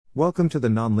Welcome to the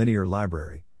Nonlinear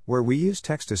Library, where we use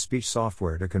text-to-speech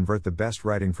software to convert the best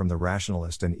writing from the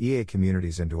rationalist and EA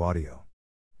communities into audio.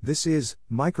 This is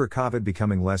Microcovid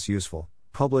Becoming Less Useful,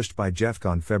 published by jefftk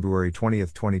on February 20,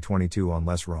 2022 on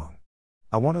Less Wrong.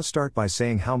 I want to start by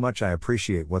saying how much I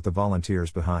appreciate what the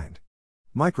volunteers behind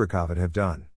Microcovid have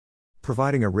done.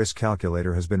 Providing a risk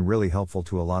calculator has been really helpful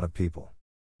to a lot of people.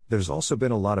 There's also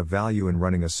been a lot of value in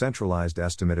running a centralized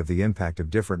estimate of the impact of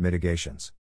different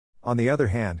mitigations. On the other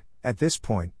hand, at this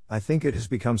point, I think it has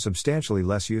become substantially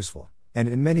less useful, and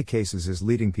in many cases is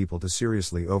leading people to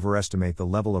seriously overestimate the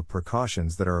level of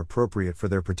precautions that are appropriate for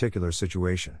their particular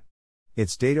situation.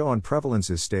 Its data on prevalence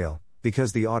is stale,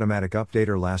 because the automatic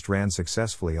updater last ran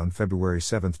successfully on February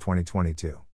 7,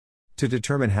 2022. To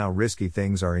determine how risky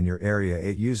things are in your area,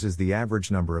 it uses the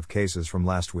average number of cases from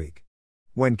last week.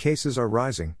 When cases are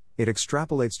rising, it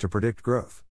extrapolates to predict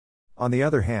growth. On the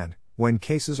other hand, when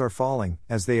cases are falling,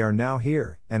 as they are now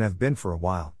here, and have been for a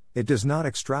while, it does not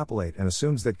extrapolate and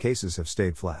assumes that cases have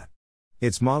stayed flat.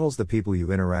 It models the people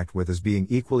you interact with as being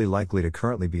equally likely to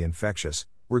currently be infectious,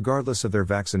 regardless of their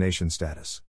vaccination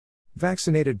status.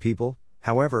 Vaccinated people,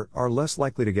 however, are less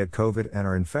likely to get COVID and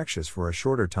are infectious for a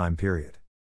shorter time period.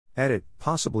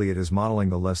 Possibly it is modeling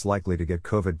the less likely to get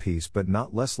COVID piece but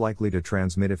not less likely to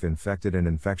transmit if infected and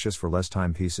infectious for less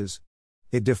time pieces.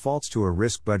 It defaults to a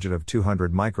risk budget of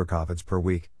 200 microcovids per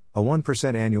week, a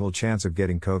 1% annual chance of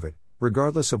getting COVID,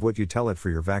 regardless of what you tell it for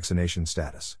your vaccination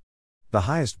status. The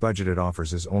highest budget it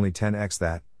offers is only 10x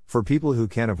that, for people who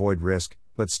can't avoid risk,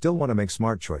 but still want to make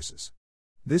smart choices.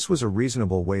 This was a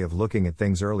reasonable way of looking at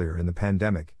things earlier in the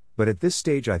pandemic, but at this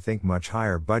stage I think much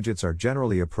higher budgets are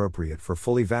generally appropriate for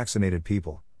fully vaccinated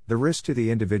people. The risk to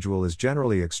the individual is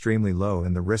generally extremely low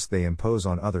and the risk they impose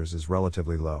on others is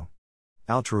relatively low.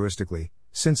 Altruistically,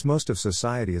 since most of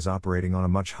society is operating on a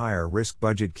much higher risk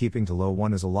budget, keeping to low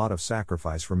one is a lot of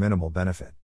sacrifice for minimal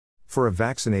benefit. For a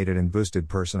vaccinated and boosted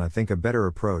person, I think a better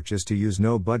approach is to use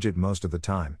no budget most of the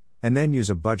time, and then use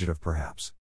a budget of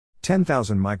perhaps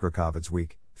 10,000 microcovids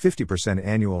week, 50%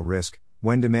 annual risk,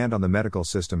 when demand on the medical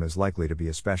system is likely to be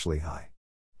especially high.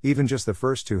 Even just the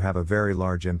first two have a very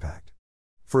large impact.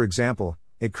 For example,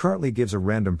 it currently gives a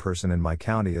random person in my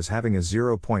county as having a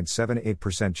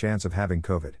 0.78% chance of having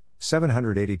COVID,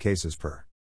 780 cases per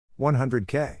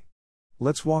 100K.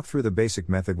 Let's walk through the basic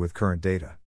method with current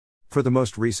data. For the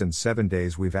most recent 7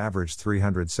 days we've averaged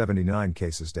 379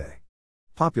 cases day.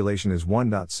 Population is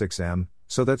 1.6 m,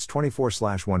 so that's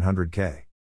 24/100K.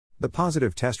 The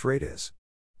positive test rate is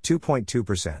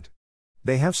 2.2%.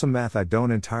 They have some math I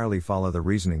don't entirely follow the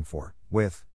reasoning for,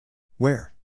 with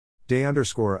where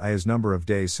day_I is number of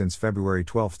days since February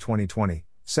 12, 2020,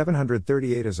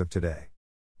 738 as of today.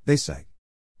 They cite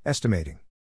estimating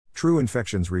true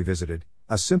infections revisited,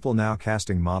 a simple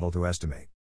nowcasting model to estimate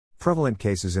prevalent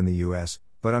cases in the US,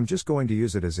 but I'm just going to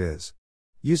use it as is.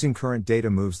 Using current data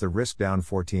moves the risk down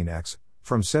 14x,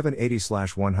 from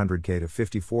 780/100K to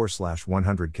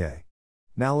 54/100K.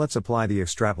 Now let's apply the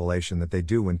extrapolation that they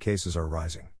do when cases are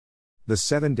rising. The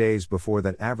 7 days before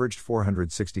that averaged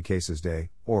 460 cases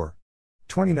day, or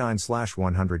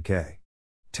 29/100K.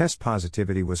 Test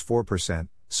positivity was 4%,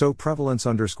 so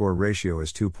prevalence_ratio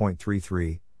is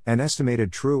 2.33, and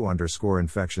estimated true_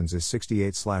 infections is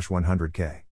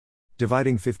 68/100K.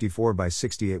 Dividing 54 by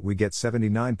 68 we get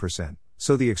 79%,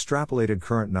 so the extrapolated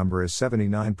current number is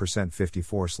 79%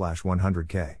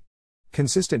 54/100K.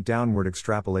 Consistent downward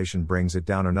extrapolation brings it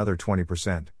down another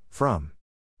 20%, from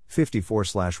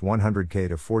 54/100K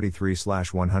to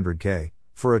 43/100K,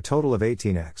 for a total of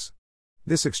 18x.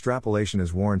 This extrapolation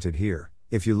is warranted here,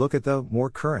 if you look at the more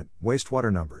current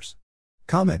wastewater numbers.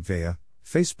 Comment via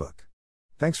Facebook.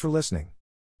 Thanks for listening.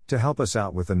 To help us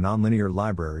out with the Nonlinear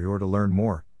Library or to learn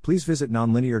more, please visit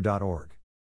nonlinear.org.